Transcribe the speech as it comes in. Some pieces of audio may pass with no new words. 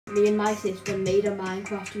Me and my sister made a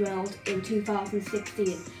Minecraft world in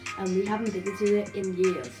 2016 and we haven't visited it in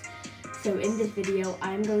years. So in this video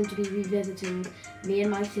I'm going to be revisiting me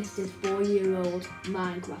and my sister's 4-year-old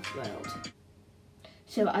Minecraft world.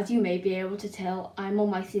 So as you may be able to tell, I'm on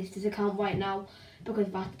my sister's account right now because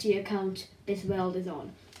that's the account this world is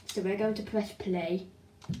on. So we're going to press play.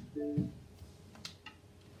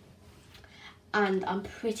 And I'm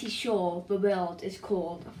pretty sure the world is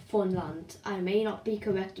called Funland. I may not be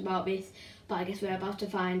correct about this, but I guess we're about to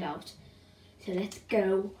find out. So let's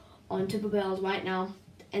go onto the world right now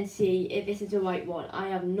and see if this is the right one. I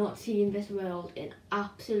have not seen this world in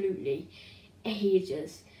absolutely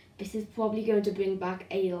ages. This is probably going to bring back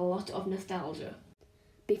a lot of nostalgia.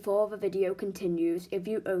 Before the video continues, if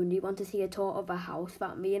you only want to see a tour of a house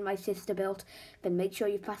that me and my sister built, then make sure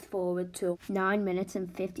you fast forward to 9 minutes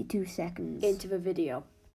and 52 seconds into the video.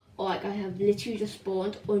 Alright, I have literally just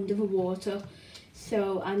spawned under the water,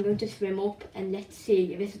 so I'm going to swim up and let's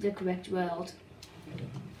see if this is the correct world.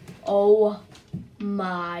 Oh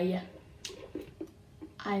my.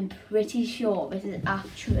 I'm pretty sure this is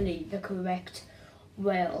actually the correct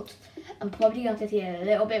world. I'm probably going to see a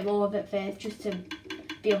little bit more of it first just to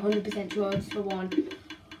be 100% sure it's the one.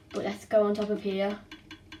 But let's go on top of here.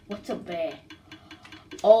 What's up there?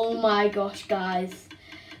 Oh my gosh, guys.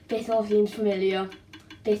 This all seems familiar.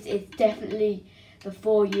 This is definitely the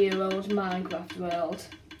 4-year-old Minecraft world.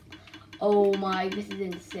 Oh my, this is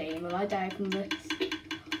insane. Will I die from this?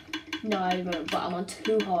 No, I won't, but I'm on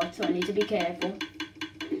 2 hard, so I need to be careful.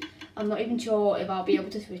 I'm not even sure if I'll be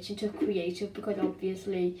able to switch into creative because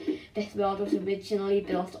obviously this world was originally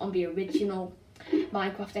built on the original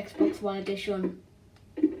Minecraft Xbox One edition.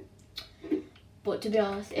 But to be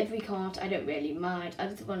honest, if we can't, I don't really mind. I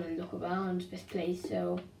just want to look around this place,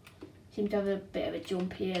 so seem to have a bit of a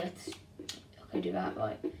jump here. Let's okay, do that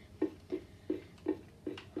right.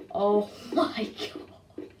 Oh my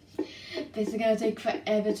god. This is going to take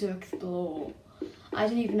forever to explore. I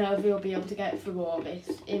don't even know if we'll be able to get through all this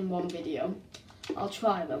in one video. I'll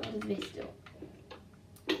try though. What does this do?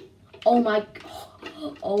 Oh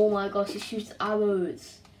my gosh, it shoots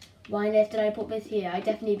arrows. Why on earth did I put this here? I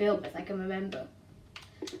definitely built this, I can remember.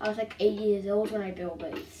 I was like 8 years old when I built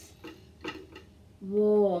this.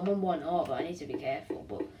 Whoa, I'm on 1 over, I need to be careful,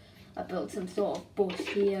 but I built some sort of bus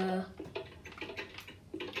here.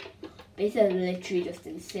 This is literally just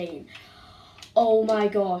insane. Oh my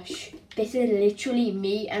gosh, this is literally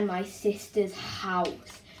me and my sister's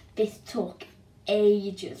house. This took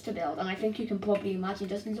ages to build, and I think you can probably imagine,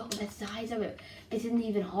 just look at the size of it. This isn't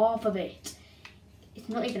even half of it. It's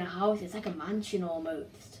not even a house, it's like a mansion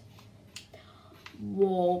almost.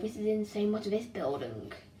 Whoa, this is insane. What's this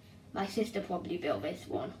building? My sister probably built this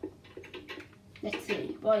one. Let's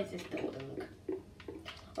see, what is this building?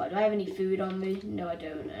 Right, do I have any food on me? No, I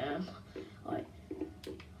don't. Right.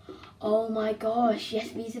 Oh my gosh, yes,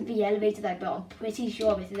 these are the elevators I built. I'm pretty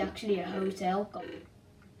sure this is actually a hotel.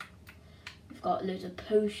 We've got loads of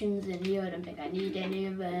potions in here. I don't think I need any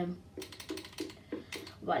of them.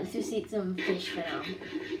 Right, let's just eat some fish for now.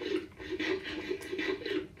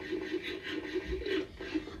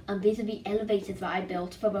 And these are the elevators that I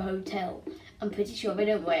built for the hotel. I'm pretty sure they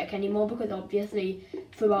don't work anymore because obviously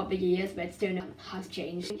throughout the years Redstone has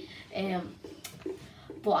changed.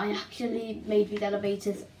 But I actually made these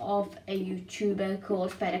elevators of a YouTuber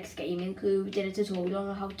called FedEx Gaming who did a tutorial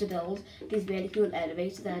on how to build these really cool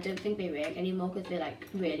elevators, and I don't think they work anymore because they're like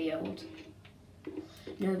really old.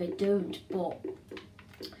 No, they don't, but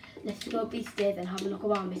let's go up these stairs and have a look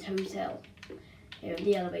around this hotel. Here are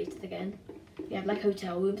the elevators again. We have like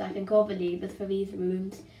hotel rooms. I think all the levers for these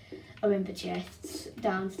rooms are in the chests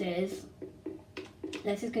downstairs.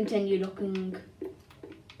 Let's just continue looking.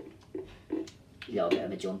 A little bit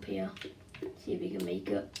of a jump here. See if we can make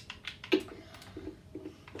it.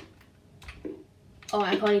 Oh,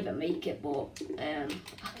 I can't even make it, but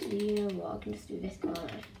actually, you know what? I can just do this, can't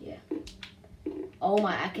I? Yeah. Oh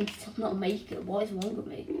my, I can still not make it. What is wrong with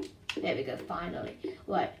me? There we go, finally.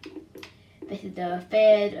 Right. This is the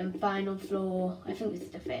 3rd and final floor. I think this is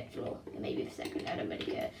the 3rd floor. Maybe the 2nd, I don't really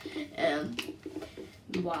care.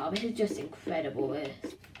 Wow, this is just incredible,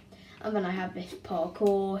 this. And then I have this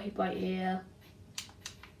parkour right here.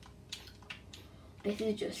 This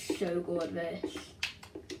is just so good, this.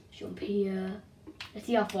 Jump here. Let's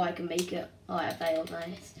see how far I can make it. Oh, I failed,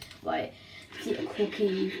 nice. Right, let's eat a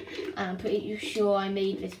cookie. And I'm pretty sure I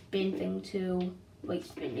made this bin thing too.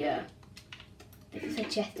 Waste bin, yeah. This is a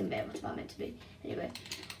chest in there, what's that meant to be? Anyway.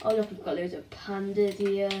 Oh look, we've got loads of pandas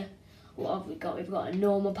here. What have we got? We've got a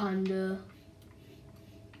normal panda.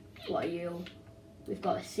 What are you? We've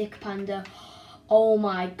got a sick panda. Oh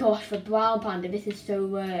my gosh, for brown panda, this is so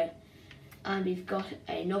rare. And we've got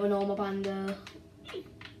another normal panda,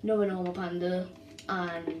 another normal panda,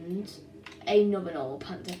 and another normal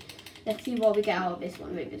panda. Let's see what we get out of this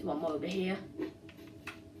one. Maybe there's one more over here.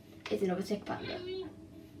 It's another sick panda.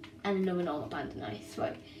 And another normal panda, nice,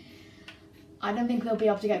 right. I don't think we'll be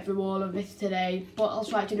able to get through all of this today, but I'll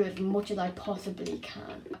try to do as much as I possibly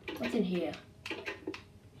can. What's in here?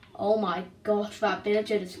 Oh my gosh, that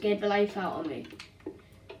villager just scared the life out of me.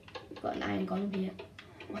 Got an iron gun in here.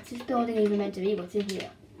 What's this building even meant to be? What's in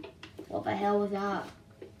here? What the hell was that?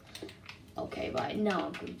 Okay, right, now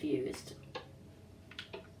I'm confused.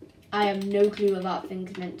 I have no clue what that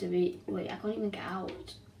thing's meant to be. Wait, I can't even get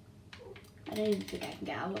out. I don't even think I can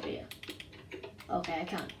get out of here. Okay, I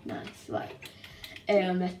can. Nice, right.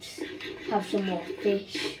 Let's have some more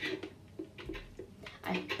fish.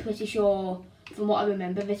 I'm pretty sure, from what I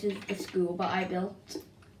remember, this is the school that I built.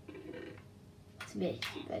 What's this?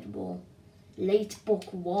 Red Wall. Late Book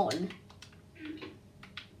 1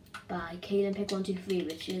 by Kaelin Pick 123,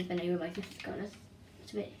 which is the name of my sister's kind of.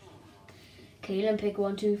 What's this? Kaelin Pick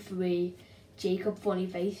 123, Jacob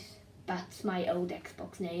Funnyface. That's my old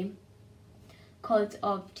Xbox name. Cause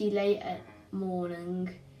of delay at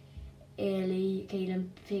morning. Early Kaelin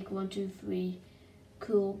Pick 123.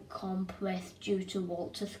 Cool compress due to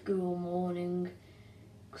Walter School morning.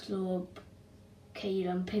 Club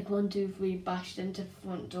Kaelin Pick 123 bashed into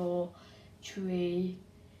front door. Tree.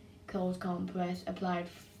 Cold compress applied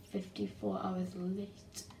 54 hours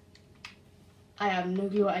late. I have no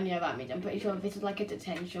clue what any of that means. I'm pretty sure this is like a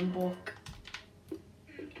detention book.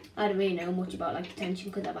 I don't really know much about like detention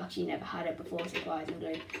because I've actually never had it before,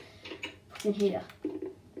 surprisingly. What's in here?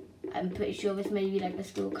 I'm pretty sure this may be like the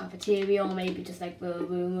school cafeteria, or maybe just like the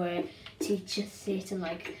room where teachers sit and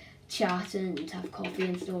like chat and have coffee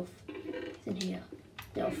and stuff. What's in here?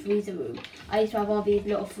 Little freezer room. I used to have one of these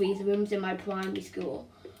little freezer rooms in my primary school.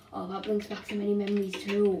 Oh, that brings back so many memories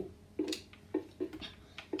too.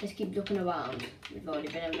 Let's keep looking around. We've already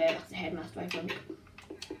been over there. That's the headmaster, I think.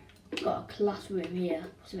 Got a classroom here.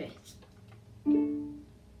 What's this?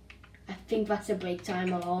 I think that's a break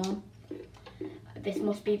time alarm. This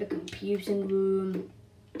must be the computing room.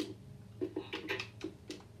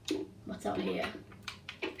 What's out here?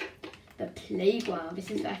 The playground.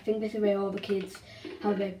 I think this is where all the kids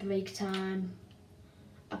have their break time.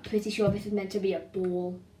 I'm pretty sure this is meant to be a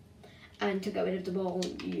ball. And to get rid of the ball,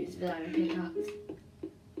 use the iron pickaxe.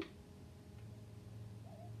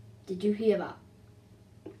 Did you hear that?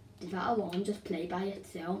 Did that alarm just play by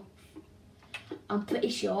itself? I'm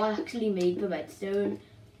pretty sure I actually made the redstone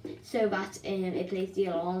so that it plays the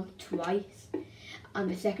alarm twice. And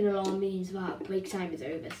the second alarm means that break time is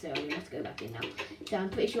over, so let's go back in now. So I'm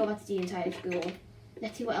pretty sure that's the entire school.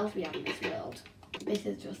 Let's see what else we have in this world. This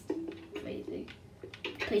is just crazy.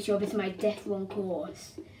 Pretty sure this is my Death Run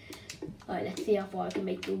course. Alright, let's see how far I can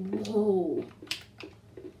make the whoa.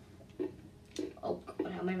 Oh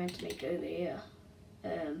god, how am I meant to make it over here?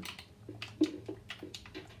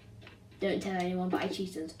 Don't tell anyone, but I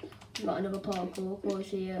cheated. We've got another parkour course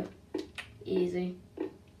here. Easy.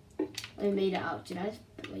 I made it out. Did I just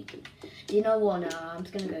break it? You know what? Now I'm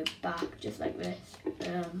just gonna go back just like this.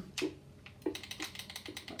 Oh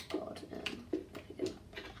god. There we go.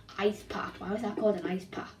 Ice pack. Why was that called an ice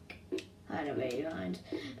pack? I don't really mind.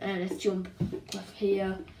 Let's jump off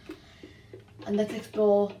here. And let's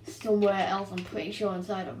explore somewhere else. I'm pretty sure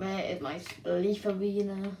inside of there is my Leaf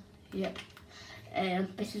Arena. Yep.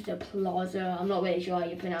 This is the plaza. I'm not really sure how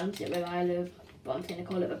you pronounce it where I live, but I'm going to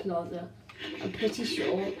call it the plaza. I'm pretty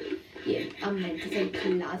sure I'm meant to say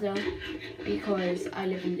plaza because I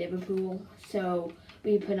live in Liverpool. So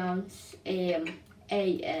we pronounce A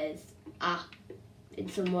as A in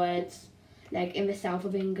some words. Like in the south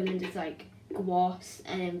of England it's like grass,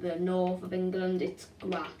 and in the north of England it's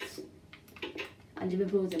grass. And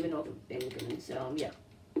Liverpool's in the north of England, so yeah.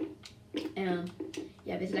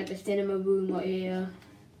 Yeah, there's like the cinema room right here.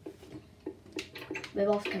 Where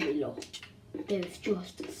else can we look? There's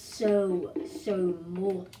just so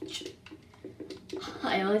much.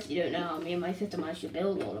 I honestly don't know how me and my sister managed to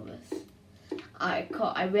build all of this. I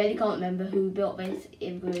really can't remember who built this,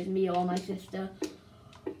 if it was me or my sister.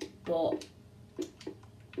 But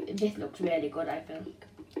this looks really good, I think.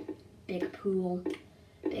 Big pool.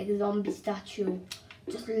 Big zombie statue.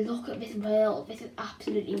 Just look at this world. This is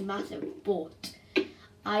absolutely massive, but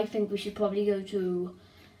I think we should probably go to,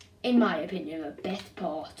 in my opinion, the best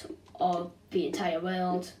part of the entire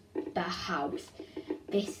world, the house.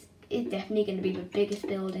 This is definitely going to be the biggest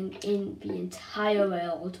building in the entire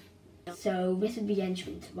world. So this is the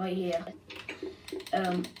entrance right here.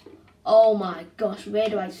 Oh my gosh, where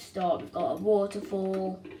do I start? We've got a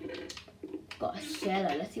waterfall. We've got a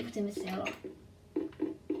cellar. Let's see what's in the cellar.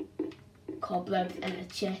 Cobwebs and a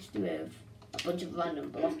chest with a bunch of random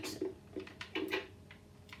blocks.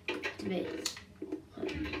 To be, I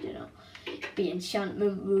don't know. The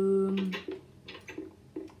enchantment room.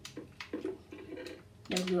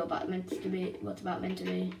 No clue what that meant to be. What's that meant to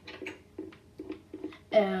be?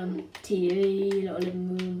 TV, little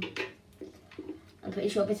living room. I'm pretty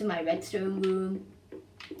sure this is my redstone room.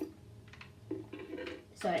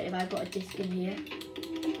 Sorry, if I put a disc in here,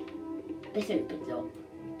 this opens up.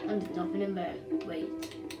 And there's nothing in there. Wait.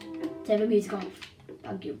 Turn the music off.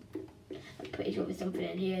 Thank you. I'm pretty sure there's something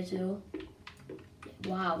in here too.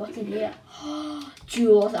 Wow, what's in here?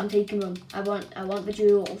 Jewels, I'm taking them. I want the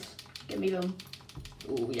jewels. Give me them.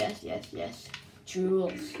 Oh yes, yes, yes.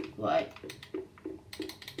 Jewels. Right.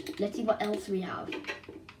 Let's see what else we have.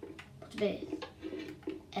 What's this?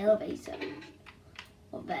 Elevator.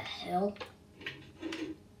 What the hell?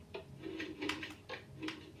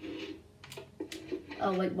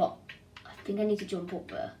 Oh wait, what? I think I need to jump up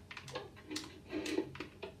there.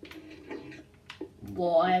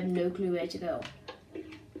 Whoa, I have no clue where to go.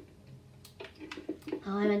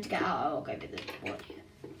 How am I meant to get out? Oh, okay, but what?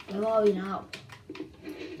 Where are we now?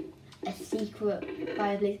 A secret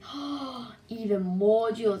fireplace. Even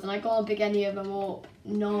more jewels, and I can't pick any of them up.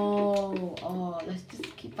 No. Oh, let's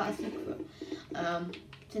just keep that a secret.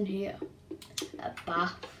 What's in here? A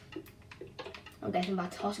bath. I'm guessing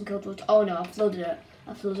that's hot and cold water. Oh no, I flooded it.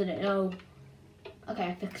 I flooded it. No. Okay,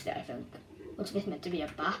 I fixed it, I think. What's this meant to be? A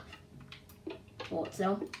bath? Thought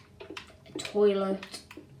so. A toilet.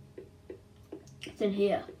 What's in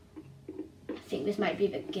here? I think this might be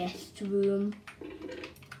the guest room.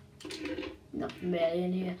 Not really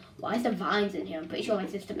in here. Why is there vines in here? I'm pretty sure my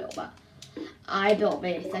sister built that. I built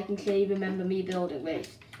this. I can clearly remember me building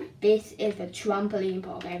this. This is a trampoline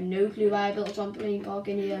park. I have no clue why I built a trampoline park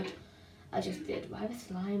in here. I just did. Why are there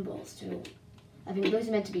slime balls too? I think those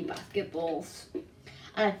are meant to be basketballs.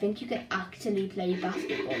 And I think you can actually play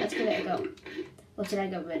basketball. Let's give it a go. What did I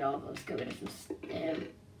get rid of? Let's get rid of some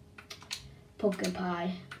pumpkin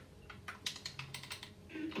pie.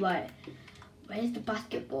 Right. Where's the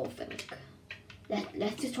basketball thing?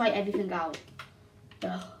 Let's just try everything out.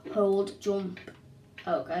 The hold, jump.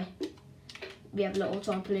 Okay. We have little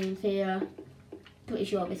trampolines here. Pretty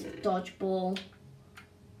sure this is dodgeball.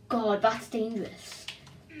 God, that's dangerous.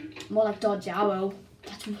 More like dodge arrow.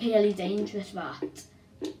 That's really dangerous, that. It's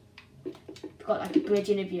got like a bridge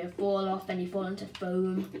in if you fall off, then you fall into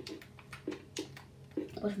foam.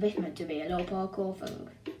 What's this meant to be? A little parkour thing.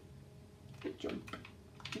 Jump.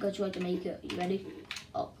 I'm gonna try to make it. You ready?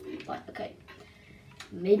 Oh, right, okay.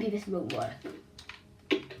 Maybe this won't work.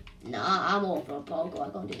 Nah, I'm all for a parkour.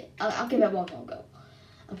 I can't do it. I'll give it one more go.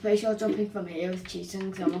 I'm pretty sure jumping from here is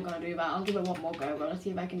cheating, so I'm not gonna do that. I'll give it one more go, but let's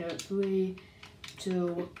see if I can do it. 3,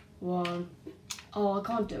 2, 1. Oh, I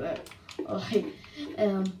can't do it. Alright.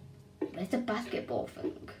 Where's the basketball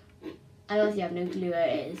thing? I honestly have no clue where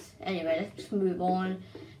it is. Anyway, let's just move on.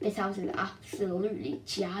 This house is absolutely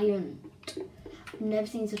giant. I've never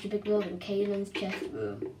seen such a big building. Kaylin's chest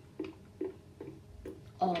room.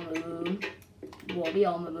 Armor room. Warby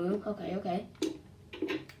armor room. Okay, okay.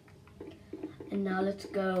 And now let's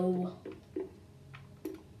go.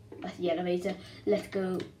 That's the elevator. Let's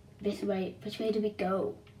go this way. Which way do we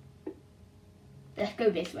go? Let's go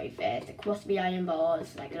this way first. Across the iron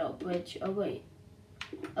bars, like a little bridge. Oh wait.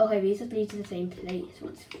 Okay, these just lead to the same place.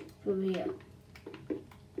 What's through here?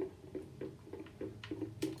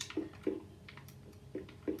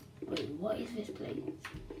 Wait, what is this place?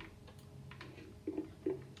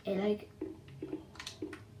 It like...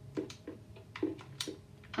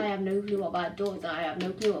 I have no clue what that does, and I have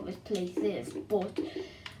no clue what this place is, but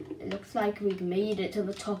it looks like we've made it to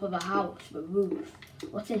the top of a house, the roof.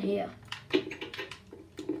 What's in here?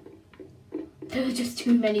 There are just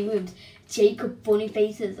too many rooms. Jacob Funny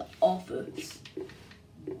Faces offers.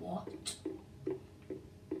 What?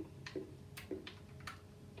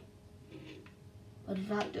 What does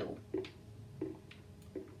that do?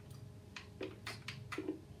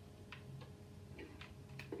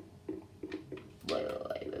 Wait.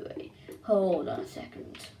 Hold on a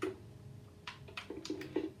second.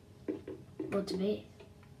 What's this?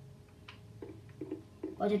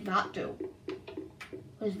 What did that do?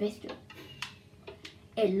 What does this do?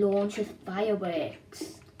 It launches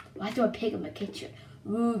fireworks. Why is there a pig in the kitchen?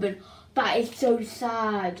 Ruben, that is so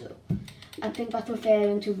sad. I think that's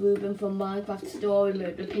referring to Ruben from Minecraft Story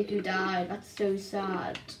Mode, the pig who died. That's so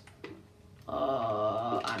sad.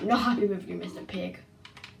 I'm not happy with you, Mr. Pig.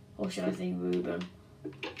 Or should I say Ruben?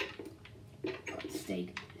 God's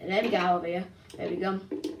sake. There we go, over here. There we go.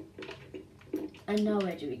 And now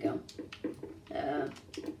where do we go?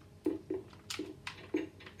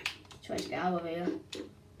 Try to get out of here.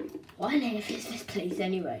 What on earth is this place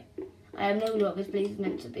anyway? I have no clue what this place is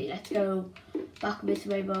meant to be. Let's go back this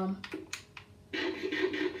way, bomb.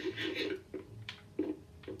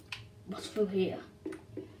 What's through here?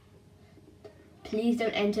 Please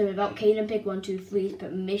don't enter without Kaylin Pick 123's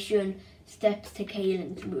permission. Steps to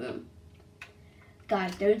Kaylin's room.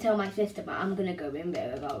 Guys, don't tell my sister, but I'm gonna go in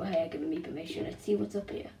there without her giving me permission. Let's see what's up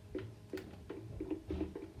here.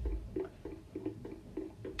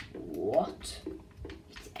 What?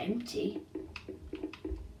 It's empty.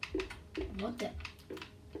 What the?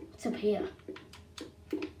 What's up here?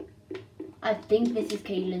 I think this is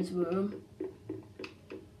Kaylin's room.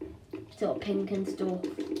 It's all pink and stuff.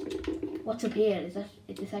 What's up here? Is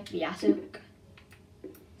this like the attic?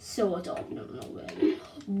 Sort of, no, not really.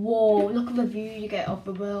 Whoa, look at the view you get of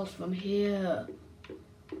the world from here.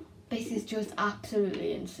 This is just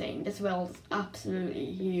absolutely insane. This world's absolutely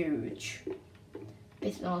huge.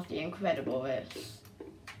 This is honestly incredible, this.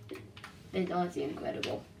 This is honestly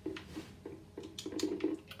incredible.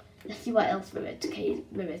 Let's see what else there is to Kay's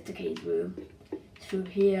room. It's through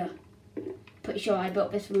here. Pretty sure I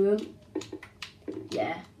built this room.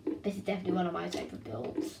 Yeah, this is definitely one of my type of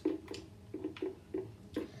builds.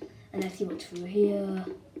 And let's see what's through here.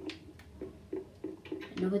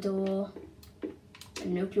 Another door.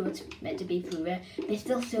 And no clue what's meant to be through there. There's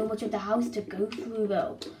still so much of the house to go through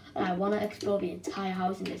though. And I want to explore the entire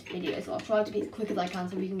house in this video. So I'll try to be as quick as I can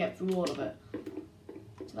so we can get through all of it.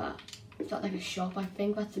 What's that? Is that like a shop? I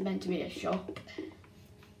think that's meant to be a shop.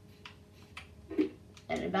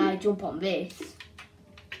 And if I jump on this,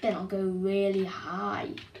 then I'll go really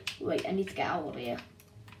high. Wait, I need to get out of here.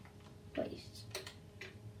 Wait.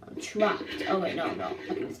 I'm trapped. Oh wait, no I'm not.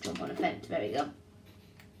 I can just jump on a fence. There we go.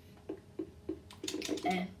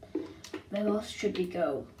 Where else should we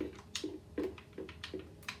go?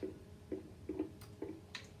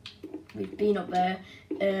 We've been up there.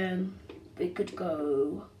 We could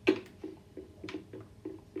go.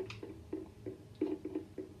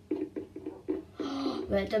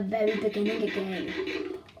 We're at the very beginning again.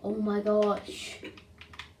 Oh my gosh.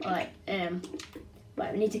 Alright,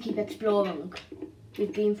 right, we need to keep exploring.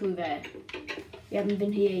 We've been through there. We haven't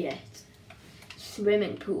been here yet.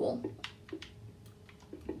 Swimming pool.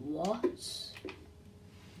 What?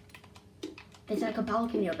 There's like a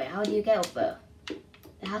balcony up there. How do you get up there?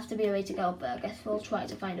 There has to be a way to get up there. I guess we'll try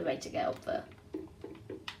to find a way to get up there.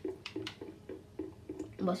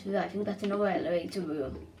 Must be there. I think that's another elevator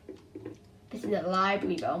room. This is a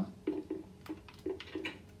library though.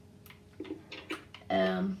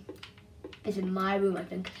 This is my room, I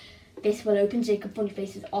think. This will open Jacob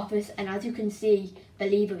Funnyface's office, and as you can see, the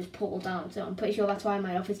lever is pulled down, so I'm pretty sure that's why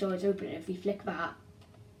my office door is open. If we flick that,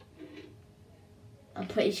 I'm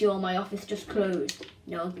pretty sure my office just closed.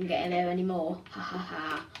 No one can get in there anymore. Ha ha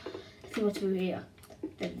ha. Let's see what's through here.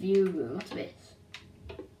 The view room. What's this?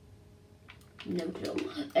 No clue.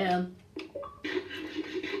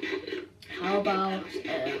 How about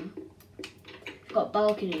we've got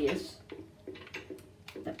balconies.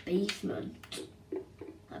 The basement.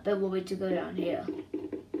 I bet we're way to go down here.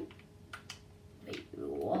 Wait,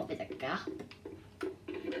 what? There's a gap.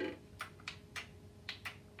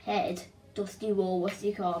 Head. Dusty wall,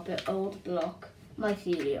 rusty carpet, old block,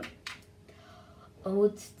 mycelium.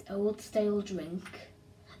 Old stale drink,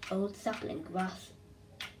 old sapling grass,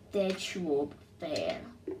 dead shrub, fair.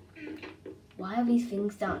 Why are these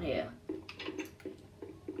things down here?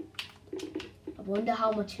 I wonder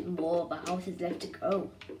how much more of the house is left to go.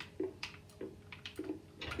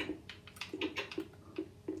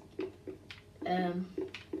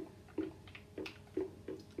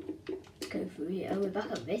 Go through here. Oh, we're back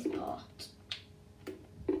at this part.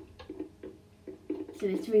 So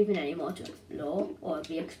is there even any more to explore? Or have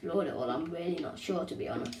we explored it all? I'm really not sure, to be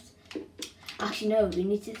honest. Actually no, we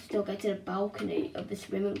need to still get to the balcony of the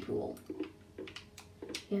swimming pool.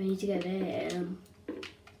 Yeah, we need to get there.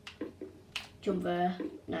 Jump there.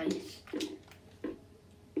 Nice.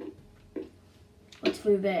 What's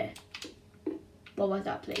through there? What was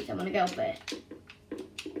that place? I'm gonna get up there.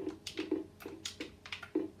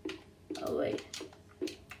 Oh wait.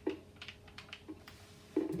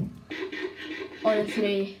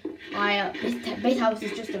 Honestly, this house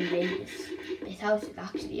is just a maze. This house is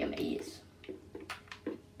actually a maze.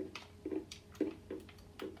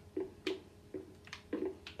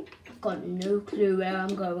 I've got no clue where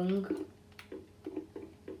I'm going.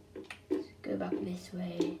 Let's go back this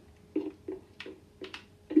way.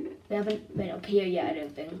 We haven't been up here yet, I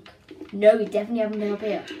don't think. No, we definitely haven't been up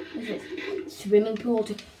here. What's this? Swimming pool.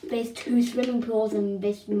 There's 2 swimming pools in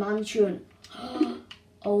this mansion.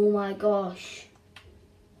 Oh my gosh.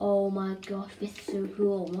 Oh my gosh, this is so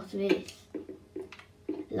cool. What's this?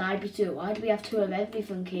 Library 2. Why do we have 2 of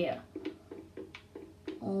everything here?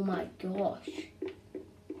 Oh my gosh.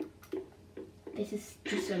 This is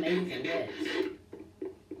just amazing, this.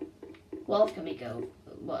 What else can we go?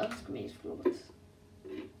 What else can we explore?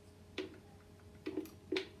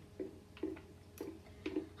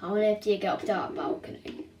 How on earth do you get up to that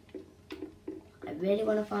balcony? I really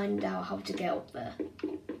want to find out how to get up there.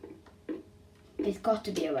 There's got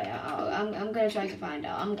to be a way out. I'm going to try to find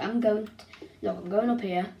out. I'm going up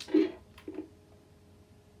here.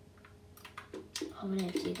 How on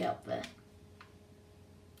earth do you get up there?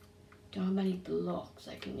 Don't have any blocks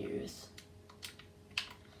I can use.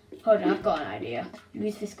 Hold on, I've got an idea.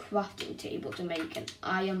 Use this crafting table to make an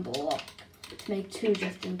iron block. To make 2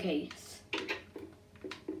 just in case.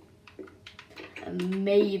 And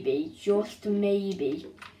maybe, just maybe,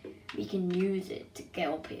 we can use it to get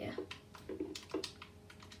up here.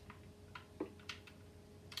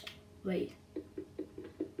 Wait.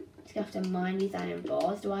 Just gonna have to mine these iron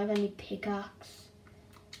bars. Do I have any pickaxe?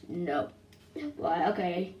 No. Right,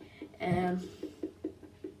 okay.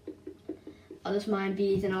 I'll just mine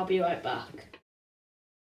these and I'll be right back.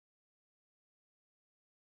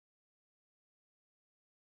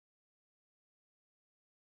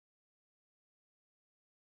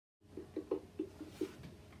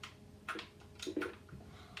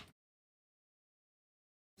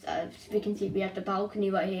 As we can see, we have the balcony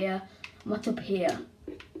right here. What's up here?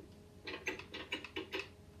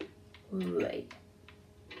 Right.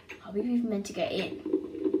 How are we even meant to get in?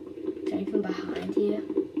 Is there anything behind here?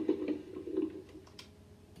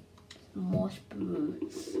 More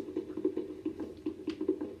spruce.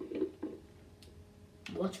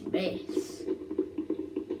 What's this?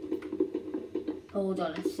 Hold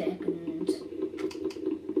on a second.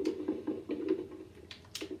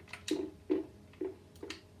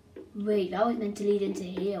 Wait, that was meant to lead into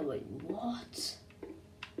here. Wait, what?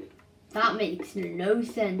 That makes no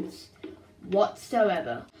sense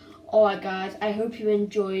whatsoever. Alright guys, I hope you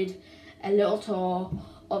enjoyed a little tour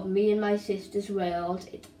of me and my sister's world.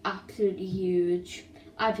 It's absolutely huge.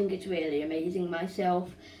 I think it's really amazing myself.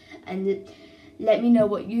 And let me know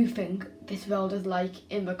what you think this world is like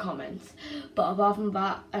in the comments. But apart from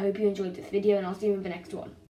that, I hope you enjoyed this video and I'll see you in the next one.